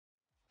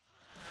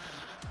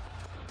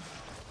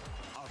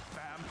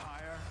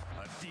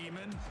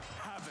gentlemen,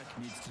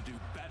 Havik needs to do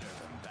better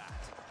than that.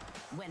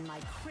 When my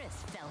Chris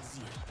fells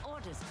you,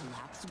 orders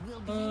collapse will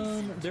be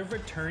instant. They're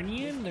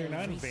Returnian? They're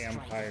not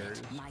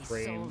vampires. My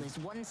Brain. soul is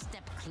one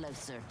step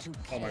closer to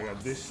chaos. Oh my god,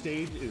 this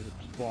stage is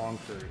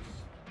bonkers.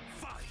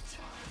 Fight!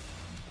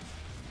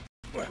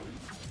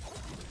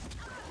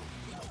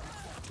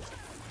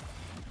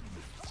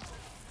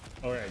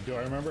 Alright, do I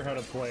remember how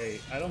to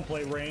play? I don't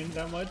play Rain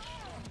that much.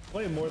 I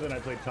play more than I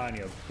play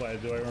Tanya, but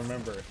do I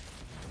remember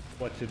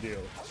what to do?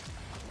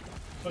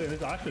 Okay,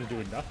 this Asha's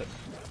doing nothing.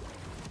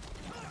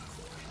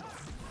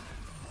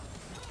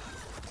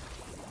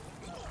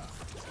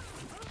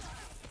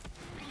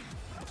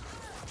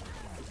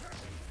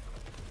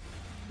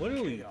 What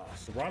are we?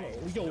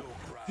 Ronald, yo,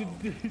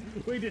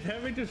 wait, did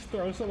Havik just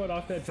throw someone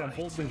off that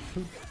temple?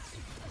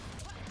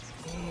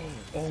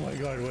 Oh my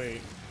god,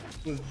 wait.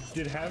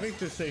 Did Havik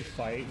just say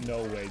fight?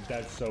 No way,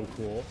 that's so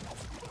cool.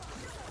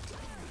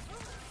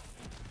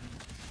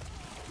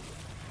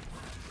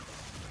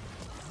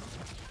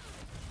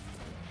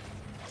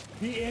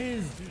 He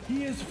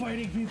is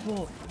fighting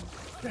people.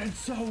 That's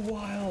so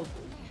wild.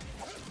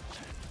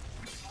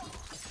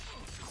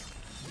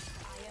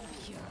 I am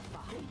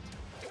purified.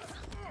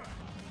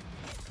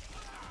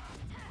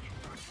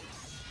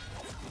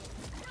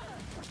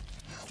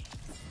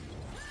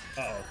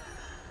 Uh-oh.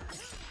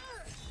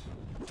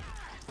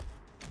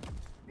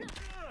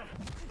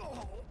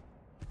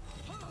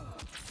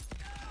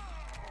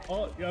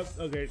 Oh, yep,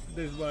 okay,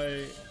 there's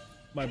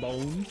my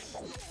bones.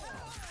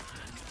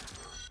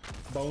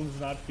 Bones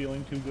not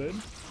feeling too good.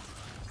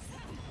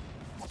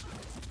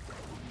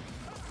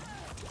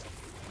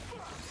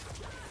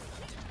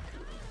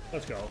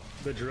 Let's go.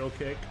 The drill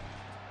kick.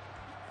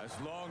 As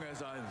long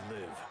as I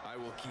live, I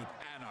will keep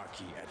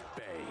anarchy at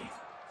bay.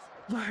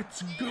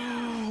 Let's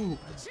go!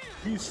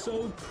 He's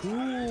so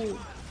cool!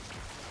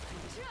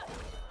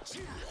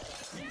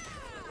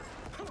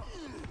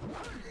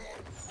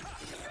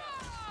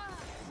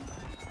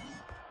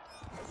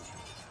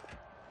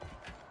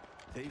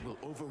 They will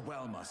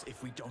overwhelm us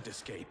if we don't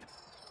escape.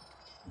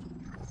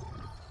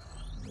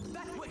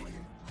 That way!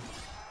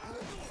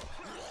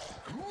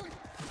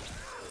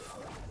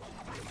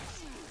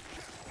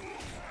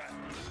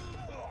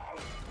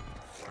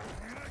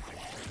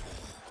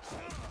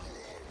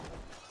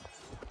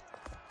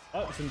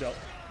 Oh, Sindel.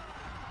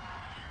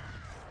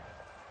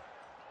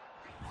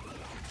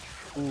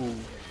 Ooh.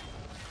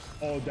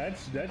 Oh,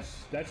 that's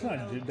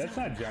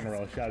not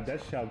General Shao.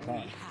 That's Shao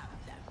Kahn.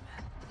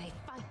 They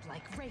fight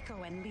like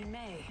Reiko and Li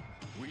Mei.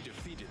 We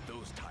defeated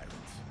those tyrants.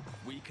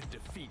 We can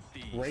defeat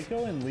these.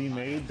 Reiko and Li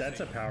Mei, that's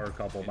a power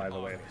couple, by the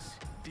way.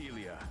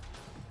 Delia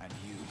and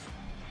you.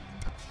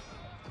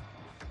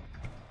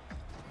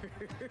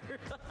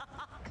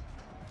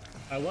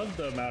 I love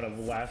the amount of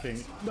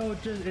laughing. No,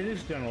 it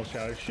is General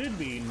Shao. It should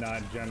be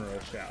not General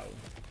Shao.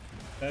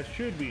 That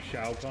should be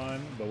Shao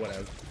Kahn, but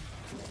whatever.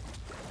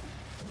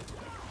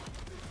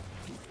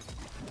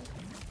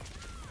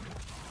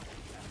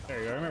 There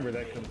you go. I remember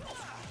that.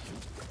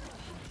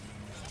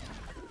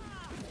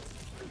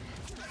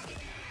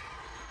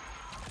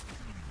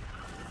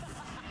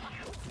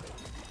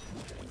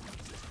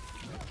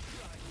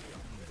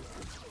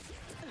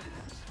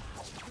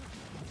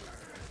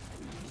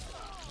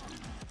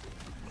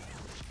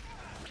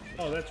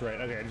 Oh, that's right.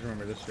 Okay, I just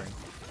remember this string.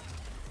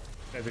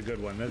 That's a good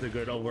one. That's a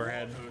good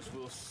overhead.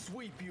 Will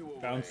sweep you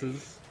away.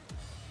 Bounces.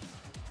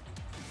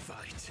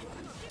 Fight.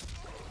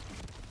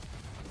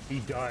 He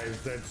dies.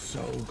 That's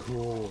so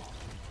cool.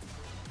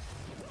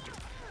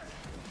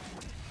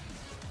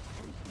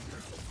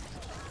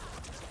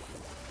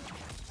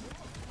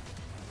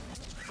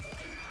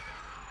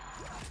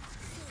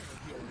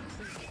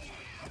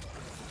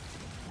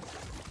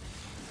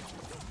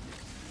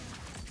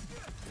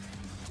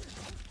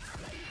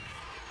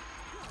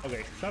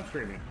 Okay, stop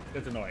screaming.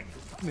 It's annoying.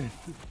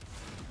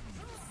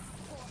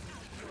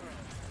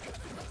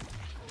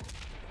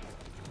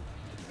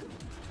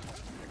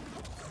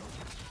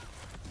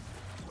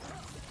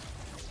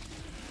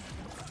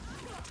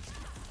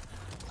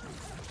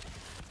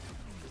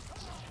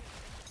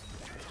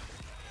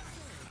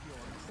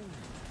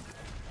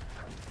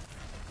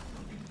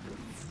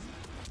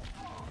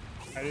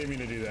 I didn't mean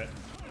to do that.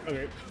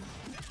 Okay.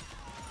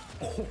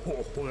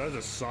 Oh, that was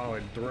a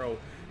solid throw.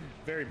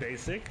 Very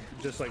basic,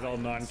 just like all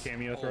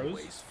non-cameo throws.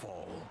 Always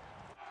fall.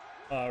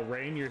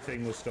 Rain, your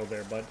thing was still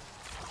there, bud.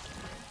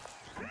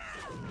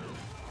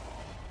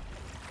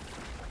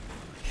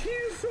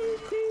 He's so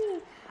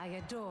cool! I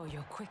adore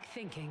your quick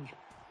thinking.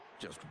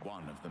 Just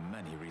one of the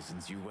many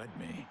reasons you wed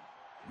me.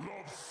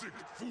 Love-sick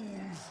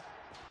fools!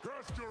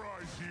 Cast your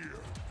eyes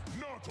here,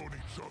 not on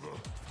each other,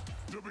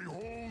 to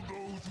behold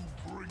those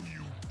who bring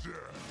you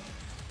death.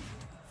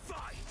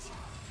 Fight!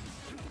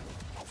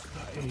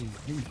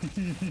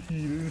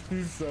 This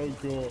is so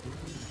cool.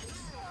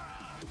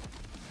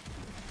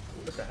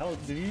 What the hell?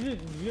 Did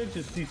you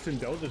just see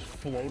Sindel just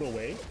float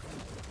away?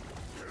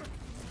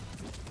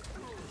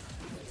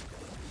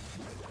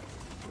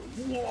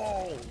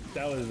 Whoa!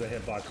 That was a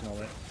hitbox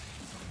moment.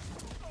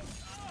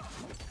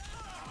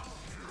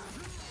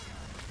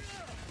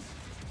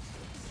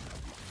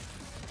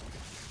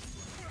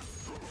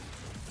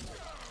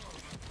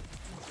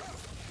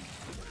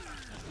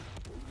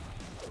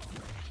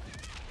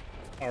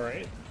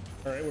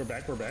 All right, we're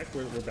back. We're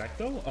back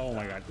though. Oh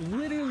my god,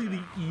 literally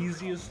the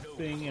easiest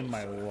thing in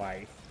my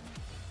life.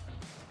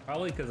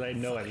 Probably because I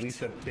know at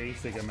least a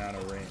basic amount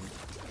of range.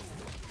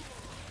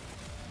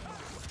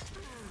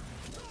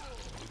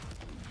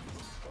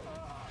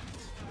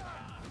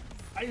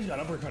 I just got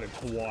uppercutted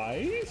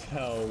twice.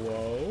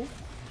 Hello.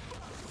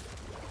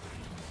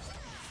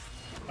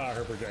 Ah,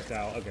 her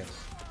projectile. Okay.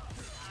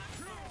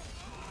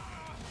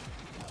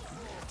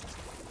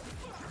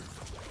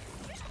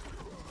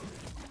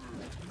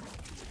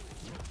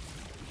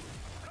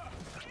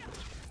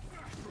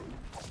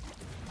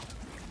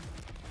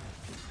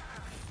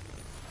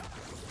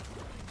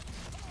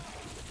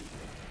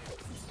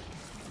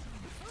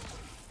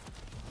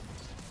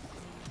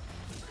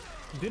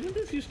 Didn't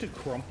this used to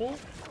crumple?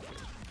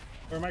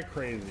 Or am I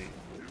crazy?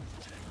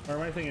 Or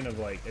am I thinking of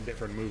like a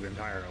different move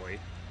entirely?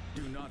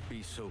 Do not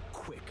be so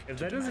quick. If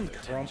that doesn't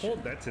crumple,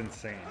 that's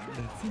insane.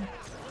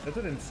 That's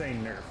an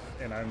insane nerf,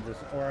 and I'm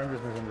just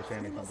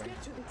misunderstanding something.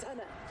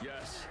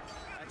 Yes,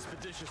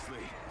 expeditiously.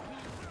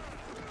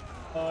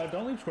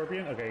 Don't leave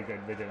Scorpion. Okay,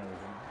 good. They didn't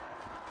lose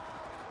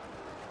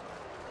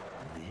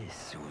him.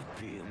 This would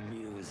be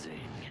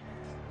amusing.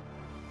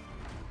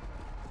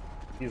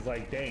 He's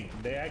like, dang,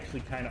 they actually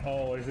kind of.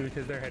 Oh, is it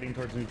because they're heading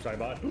towards Noob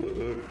Saibot?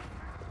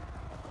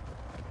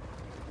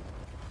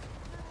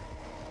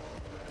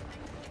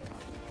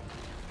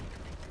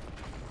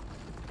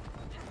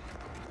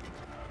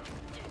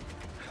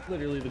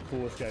 Literally the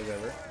coolest guys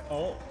ever.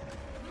 Oh.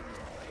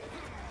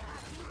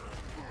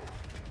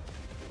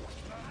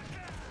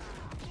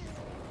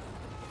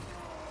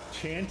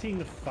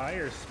 Chanting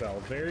fire spell.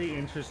 Very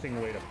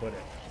interesting way to put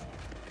it.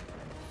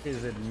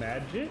 Is it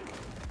magic?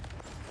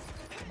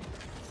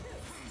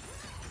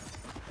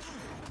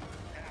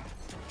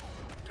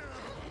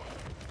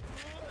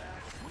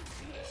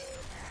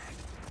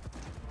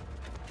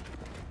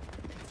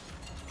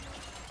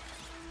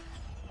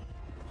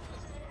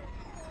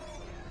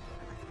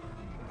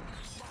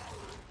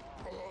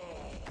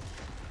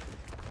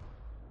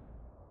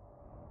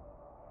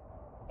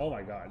 Oh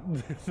my god,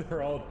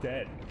 they're all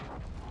dead.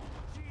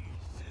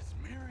 Jesus,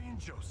 Mary and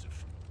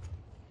Joseph.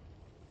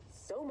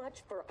 So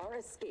much for our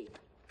escape.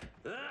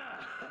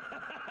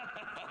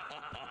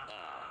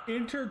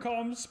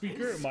 Intercom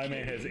speaker? My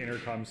man has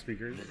intercom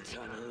speakers. The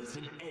tunnel is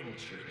an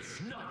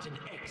entrance, not an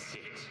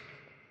exit.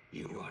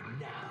 You are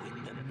now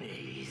in the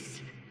maze.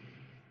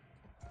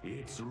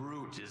 Its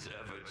route is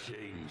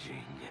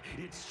ever-changing.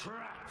 Its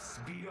traps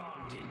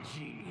beyond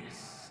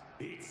ingenious.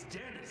 Its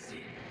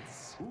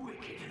denizens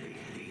wickedly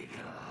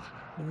lethal.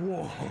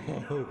 Whoa.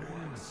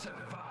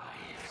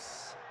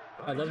 Survives.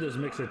 I love this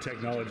mix of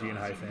technology and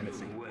high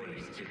fantasy.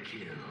 Ways to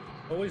kill.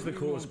 Always the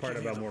coolest part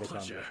about Mortal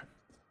Kombat.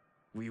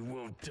 We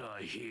won't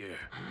die here.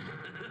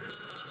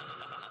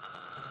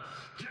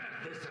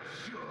 Death is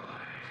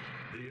assured.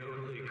 The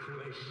only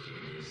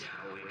question is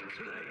how it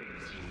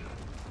claims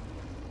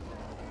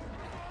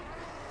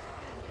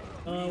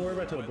you. We're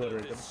about to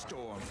obliterate them. This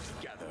storm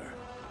together.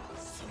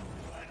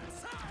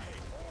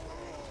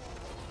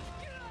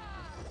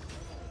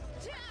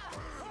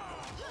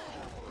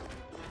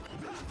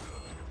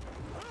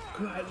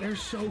 God, they're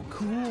so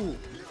cool.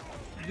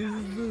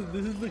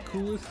 This is the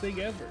coolest thing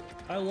ever.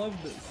 I love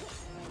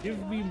this. Give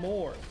me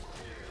more.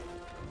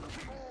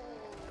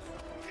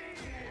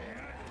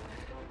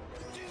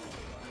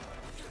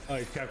 Oh,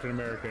 it's Captain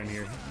America in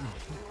here.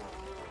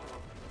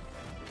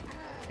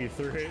 He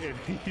threw it and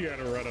he had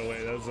to run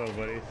away. That's so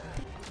funny.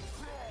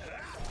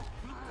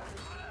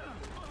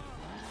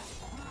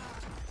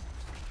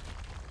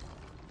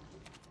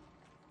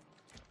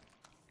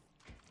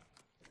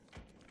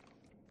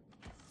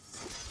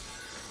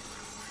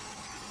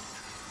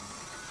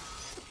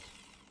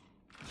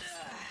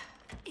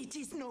 It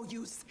is no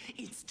use.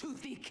 It's too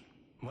thick.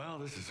 Well,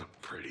 this is a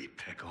pretty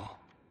pickle.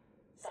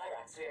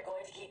 Cyrax, we are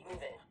going to keep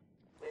moving.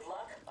 With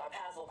luck, our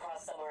paths will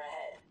cross somewhere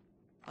ahead.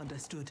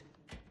 Understood.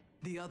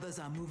 The others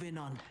are moving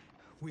on.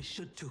 We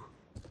should too.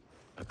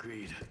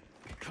 Agreed.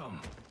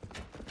 Come.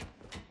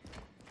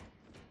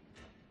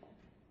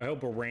 I hope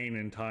Rain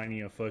and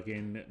Tanya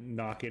fucking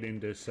knock it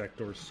into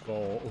Sektor's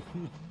skull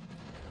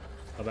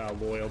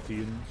about loyalty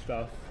and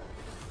stuff.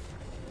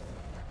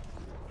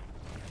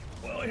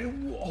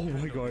 Oh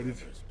my god,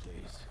 it's...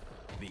 Please.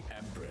 The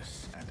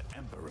Empress and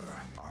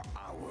Emperor are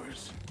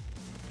ours.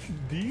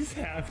 These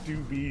have to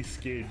be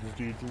skins,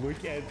 dude.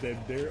 Look at them.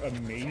 They're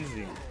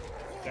amazing.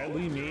 That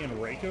Li Mei and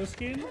Reiko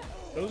skin?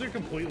 Those are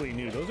completely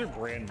new. Those are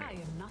brand new. I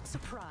am not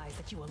surprised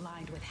that you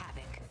aligned with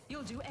Havik.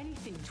 You'll do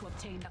anything to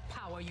obtain the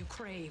power you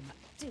crave.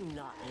 Do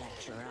not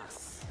lecture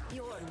us.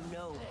 You're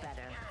no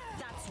better.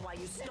 That's why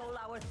you stole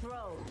our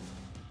throne.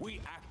 We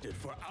acted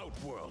for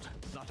Outworld,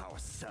 not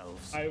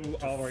ourselves.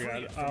 Oh my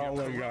god. Oh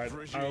my god.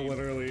 I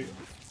literally...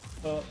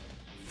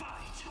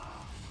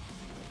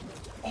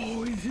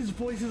 Oh, his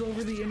voice is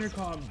over the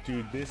intercom.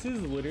 Dude, this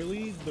is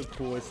literally the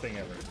coolest thing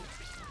ever.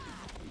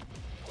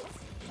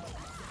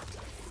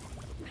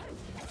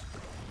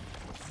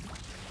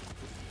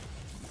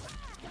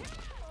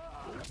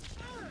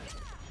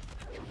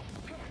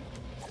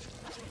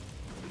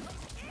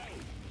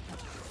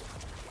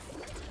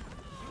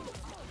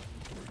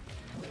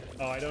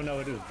 Oh, I don't know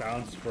it is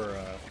bounce for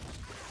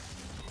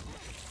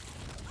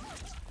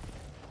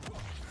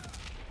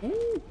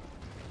Ooh!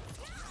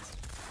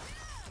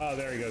 Oh,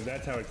 there he goes.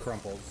 That's how it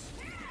crumples.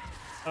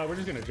 We're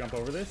just gonna jump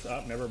over this.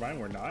 Oh, never mind,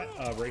 we're not.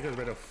 Reiko's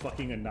about to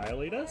fucking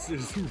annihilate us.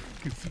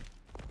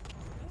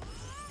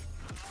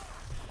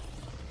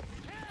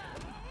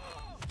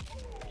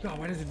 God,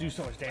 why does it do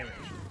so much damage?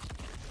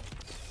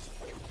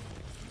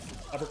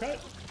 Uppercut.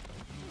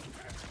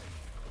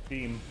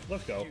 Beam.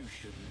 Let's go. You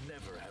should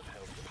never have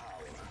held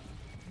power.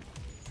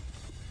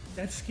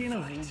 That skin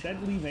of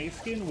that Li Mei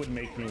skin would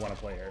make me want to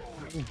play her.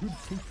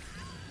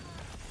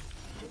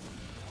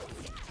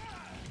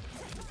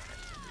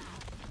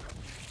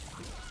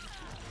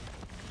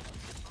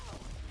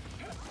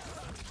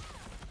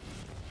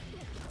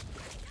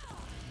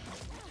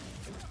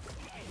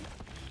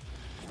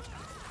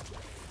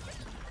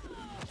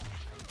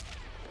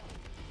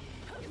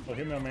 Oh,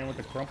 hit my man with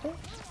the crumple.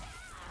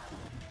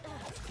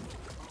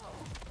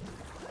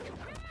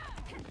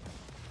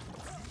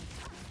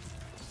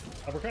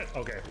 Uppercut?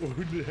 Okay. I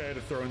had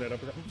to throw in that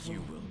uppercut.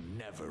 You will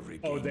never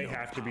regain. Oh, they your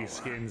have to be power.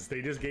 skins.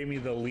 They just gave me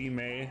the Li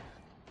Mei.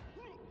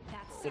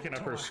 That's Looking up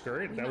her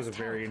Sektor. skirt, We that was a must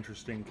very help.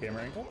 interesting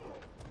camera angle.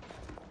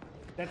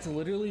 That's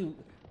literally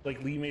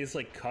like Li Mei's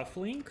like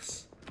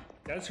cufflinks.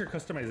 That's her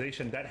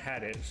customization. That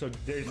had it, so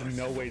there's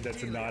no way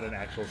that's not an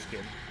actual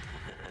skin.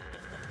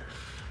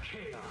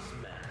 Chaos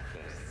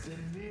manifests in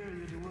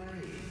myriad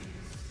ways.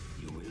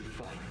 You will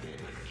fight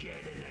them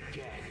again and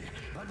again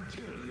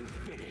until you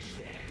finish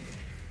them.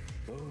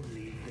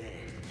 Only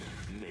then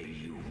may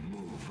you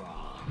move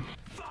on.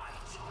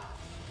 Fight!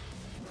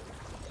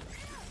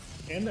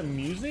 And the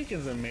music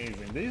is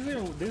amazing. These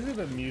are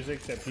the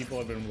music that people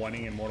have been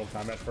wanting in Mortal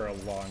Kombat for a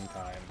long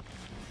time.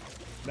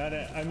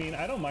 I mean,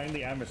 I don't mind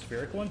the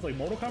atmospheric ones. Like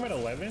Mortal Kombat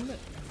 11,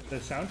 the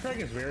soundtrack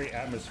is very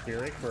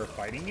atmospheric for a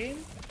fighting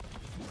game,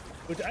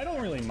 which I don't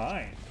really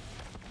mind.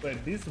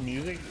 But this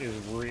music is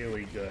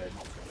really good.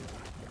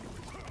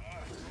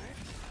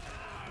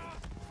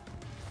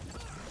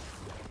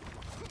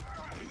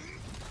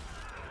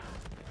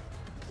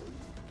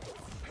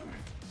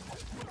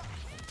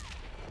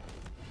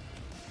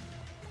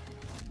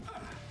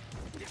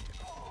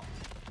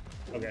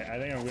 Okay, I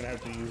think I'm gonna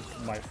have to use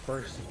my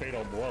first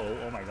fatal blow.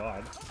 Oh my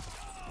god.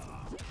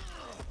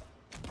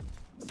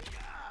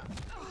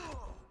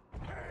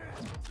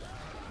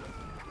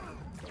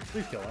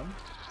 Please kill him.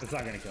 It's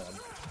not gonna kill him.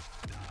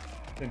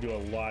 It's gonna do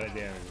a lot of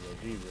damage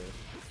though. Jesus.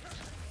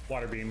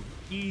 Water beam.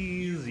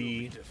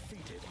 Easy.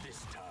 Defeated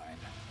this time.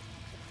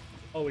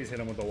 Always hit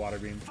him with the water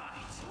beam.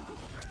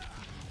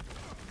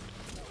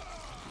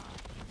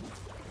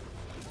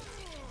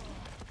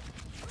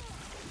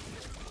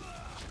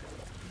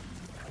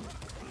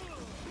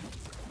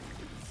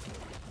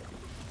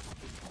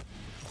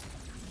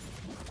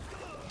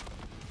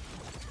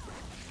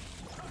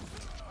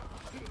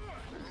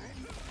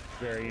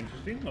 Very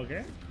interesting,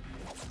 okay.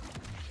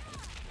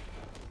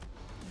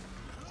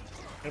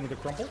 And with the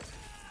crumple.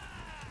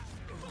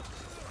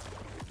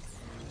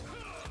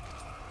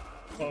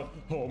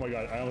 Oh my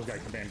god, I almost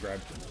got command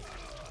grabbed.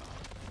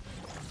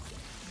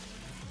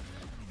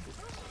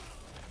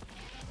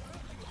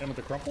 And with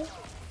the crumple.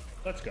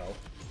 Let's go.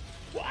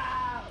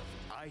 Wow!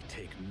 I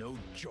take no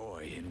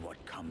joy in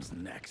what comes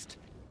next.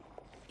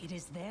 It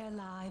is their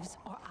lives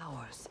or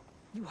ours.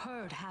 You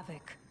heard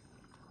Havik.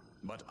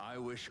 But I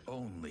wish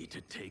only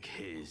to take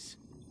his.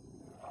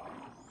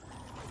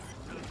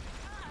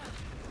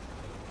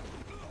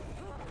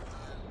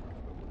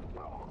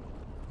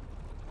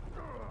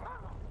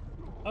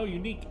 Oh,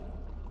 unique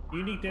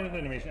death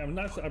animation.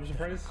 I'm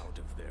surprised. Out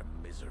of their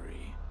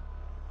misery.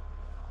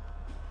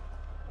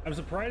 I'm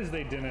surprised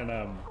they didn't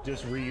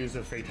just reuse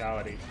a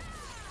fatality.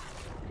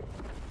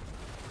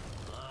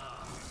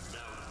 Now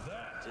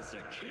that is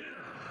a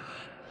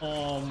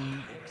kill.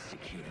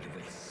 Executed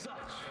with such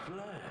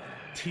flair.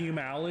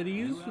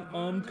 Teamalities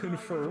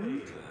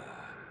confirmed.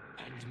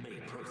 And may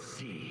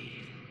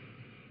proceed.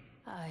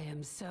 I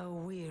am so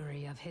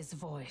weary of his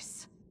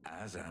voice.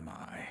 As am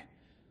I.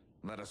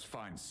 Let us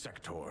find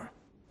Sektor.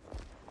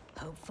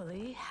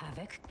 Hopefully,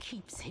 Havik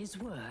keeps his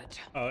word.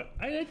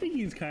 I think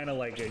he's kind of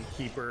like a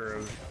keeper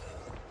of.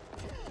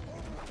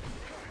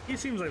 He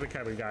seems like the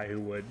kind of guy who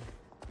would.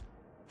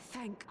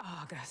 Thank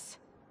Argus.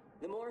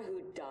 The more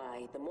who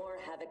die, the more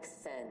Havik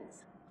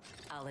sends.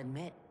 I'll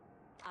admit,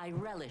 I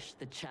relish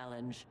the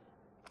challenge.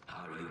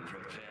 Are you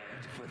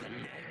prepared for the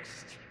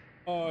next?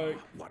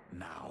 What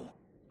now?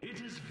 It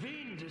is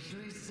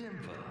fiendishly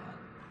simple.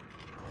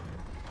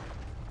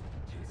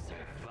 To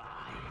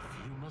survive,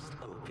 you must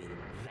open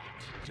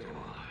that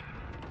door.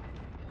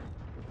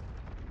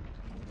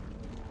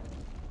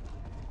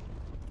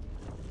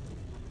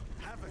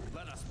 Havik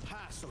let us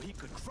pass so he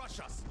could crush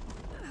us.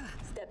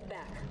 Step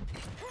back.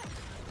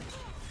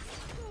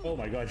 Oh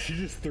my god, she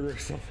just threw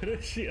herself in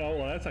it. Oh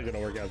well, that's not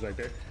gonna work out right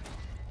there.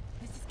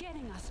 This is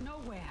getting us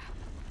nowhere.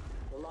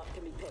 The lock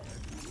can be picked,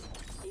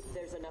 if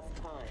there's enough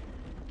time.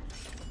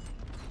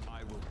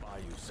 I will buy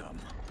you some.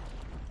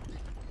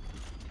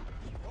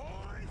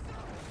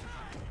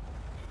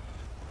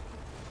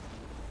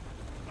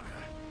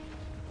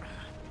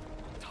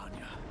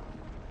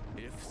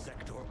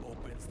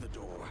 opens the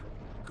door,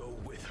 go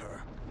with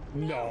her.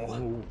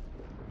 No.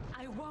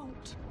 I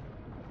won't.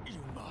 You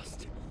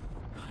must.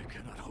 I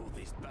cannot hold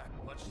these back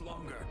much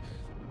longer.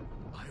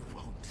 I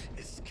won't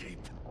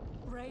escape.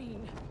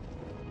 Rain.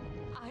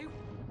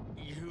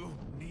 You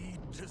need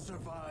to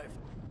survive.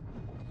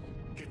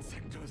 Get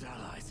Sektor's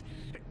allies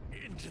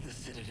into the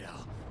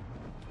Citadel.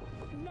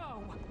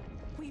 No.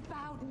 We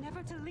vowed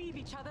never to leave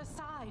each other's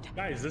side.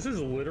 Guys, this is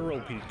literal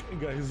peak,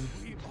 guys.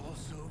 We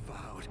also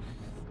vowed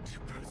to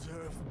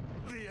preserve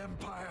the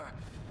Empire.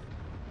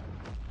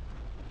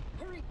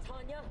 Hurry,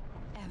 Tanya!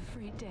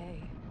 Every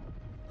day.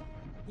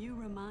 You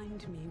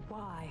remind me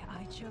why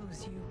I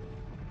chose you.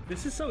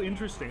 This is so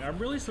interesting. I'm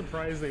really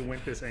surprised they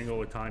went this angle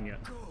with Tanya.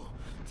 Go,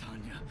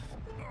 Tanya.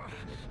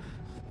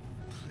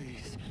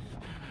 Please.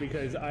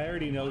 Because I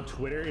already know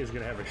Twitter is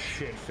gonna have a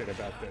shit fit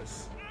about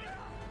this.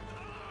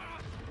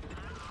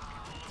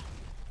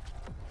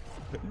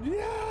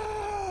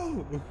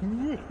 No!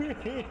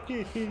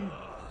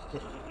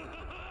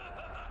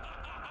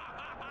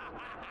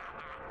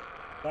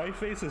 My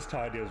face is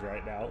Tanya's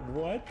right now.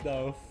 What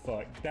the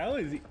fuck? That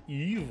was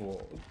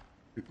evil.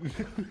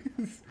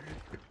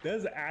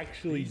 That's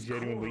actually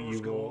genuinely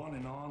These evil. go on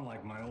and on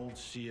like my old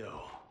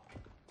CO.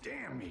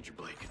 Damn, Major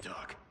Blade could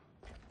talk.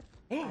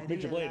 I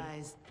Major Blade.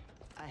 realized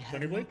I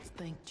Thunder had Blade? not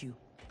thanked you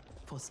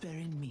for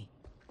sparing me.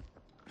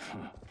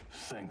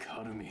 Thank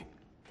Harumi.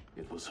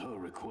 It was her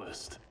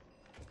request.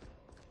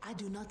 I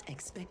do not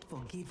expect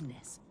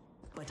forgiveness,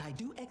 but I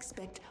do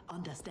expect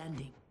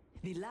understanding.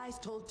 The lies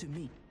told to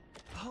me.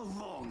 How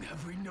long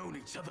have we known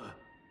each other?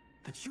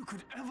 That you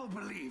could ever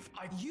believe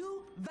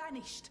You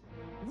vanished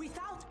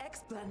without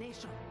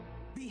explanation.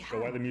 The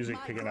So why the music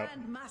my picking up?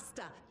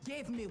 grandmaster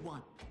gave me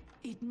one.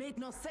 It made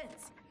no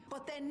sense,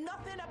 but then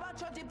nothing about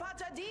your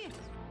departure did.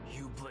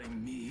 You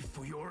blame me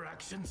for your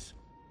actions?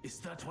 Is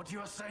that what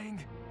you're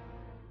saying?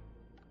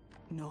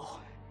 No.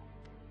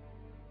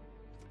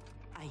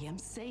 I am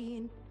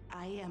saying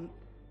I am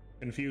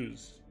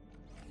Confused.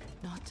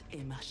 not a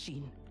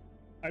machine.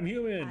 I'm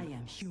human. I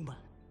am human.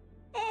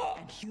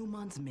 And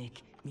humans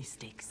make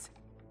mistakes.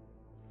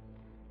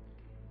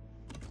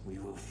 We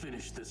will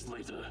finish this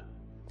later.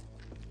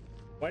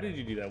 Why did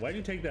you do that? Why did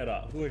you take that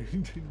off?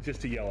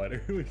 Just to yell at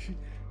her.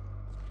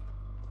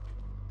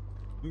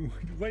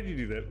 Why'd you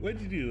do that?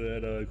 Why'd you do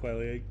that,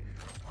 Quailiang?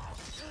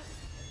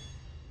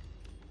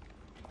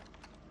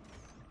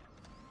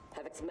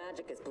 Havik's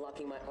magic is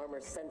blocking my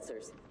armor's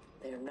sensors.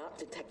 They are not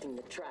detecting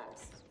the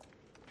traps.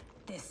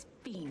 This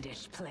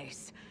fiendish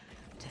place.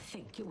 To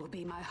think it will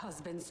be my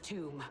husband's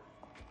tomb.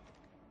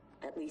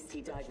 At least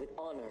he died with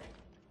honor,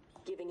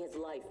 giving his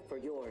life for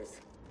yours.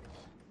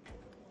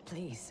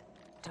 Please,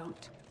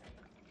 don't.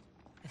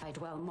 If I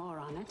dwell more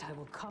on it, I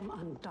will come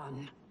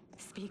undone.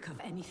 Speak of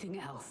anything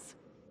else.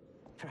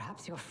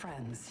 Perhaps your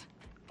friends.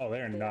 Oh, they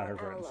are They not are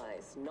her friends.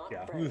 allies, not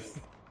Yeah. friends.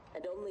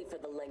 And only for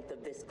the length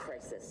of this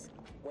crisis.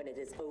 When it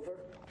is over,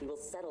 we will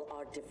settle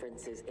our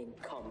differences in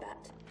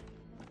combat.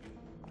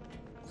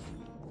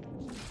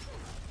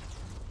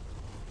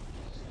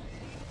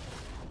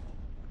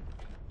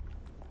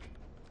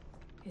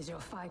 Is your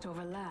fight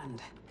over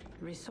land,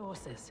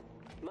 resources?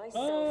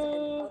 Myself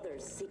and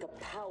others seek a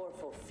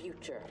powerful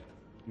future.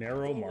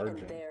 Narrow They margin.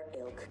 and their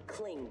ilk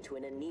cling to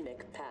an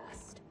anemic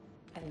past.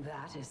 And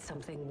that is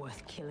something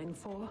worth killing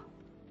for?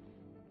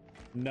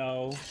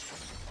 No.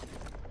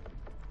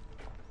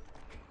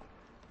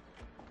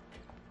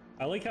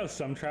 I like how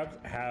some traps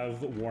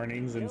have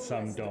warnings and No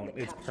some less than don't.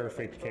 the It's capture of a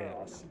perfect throne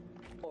chaos.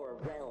 Or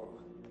a realm.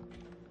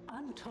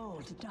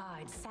 Untold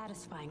died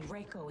satisfying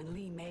Reiko and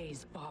Li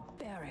Mei's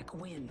barbaric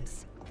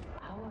whims.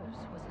 Ours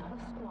was not a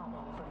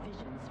squabble for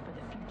visions for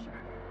the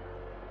future.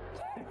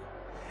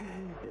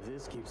 If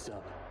this keeps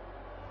up,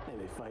 they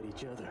may fight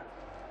each other.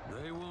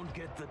 They won't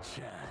get the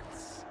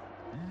chance.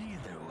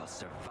 Neither will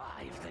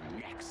survive the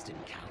next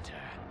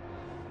encounter.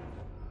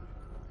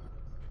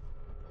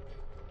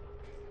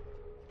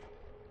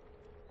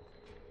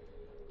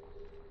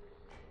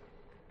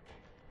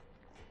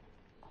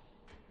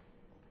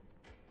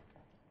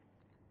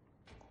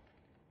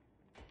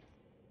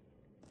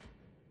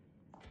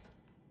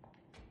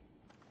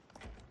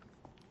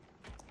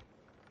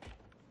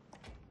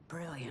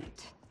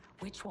 Brilliant.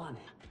 Which one?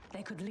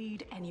 They could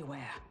lead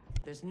anywhere.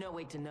 There's no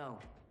way to know.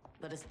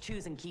 Let us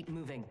choose and keep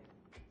moving.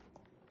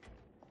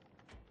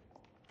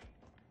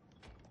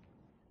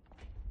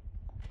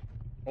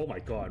 Oh my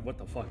god, what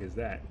the fuck is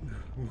that?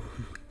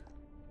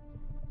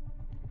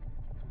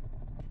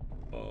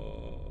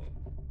 Oh.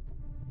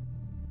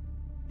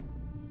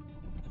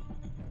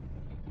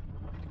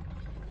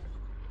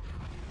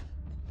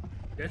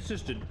 That's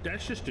just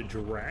a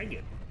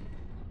dragon.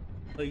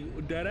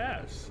 Like dead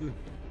ass.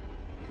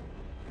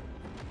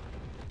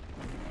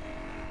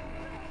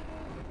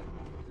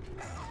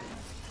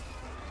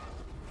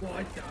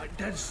 What?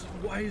 That's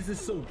why is this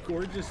so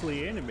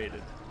gorgeously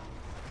animated?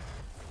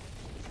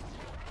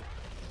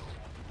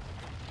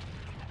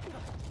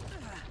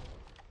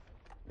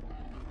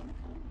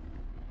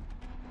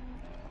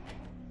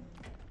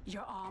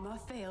 Your armor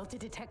failed to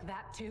detect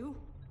that too?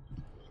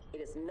 It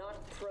is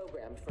not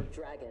programmed for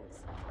dragons.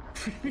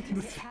 We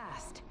can get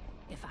past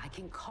if I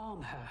can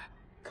calm her.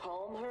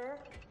 Calm her?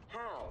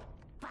 How?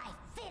 By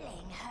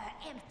filling her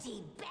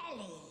empty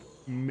belly.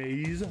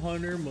 Maze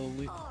Hunter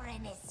Molly.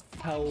 Orin is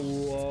famished.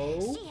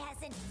 Hello? She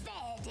hasn't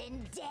fed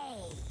in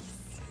days.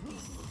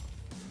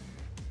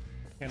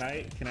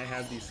 Can I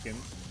have these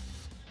skins?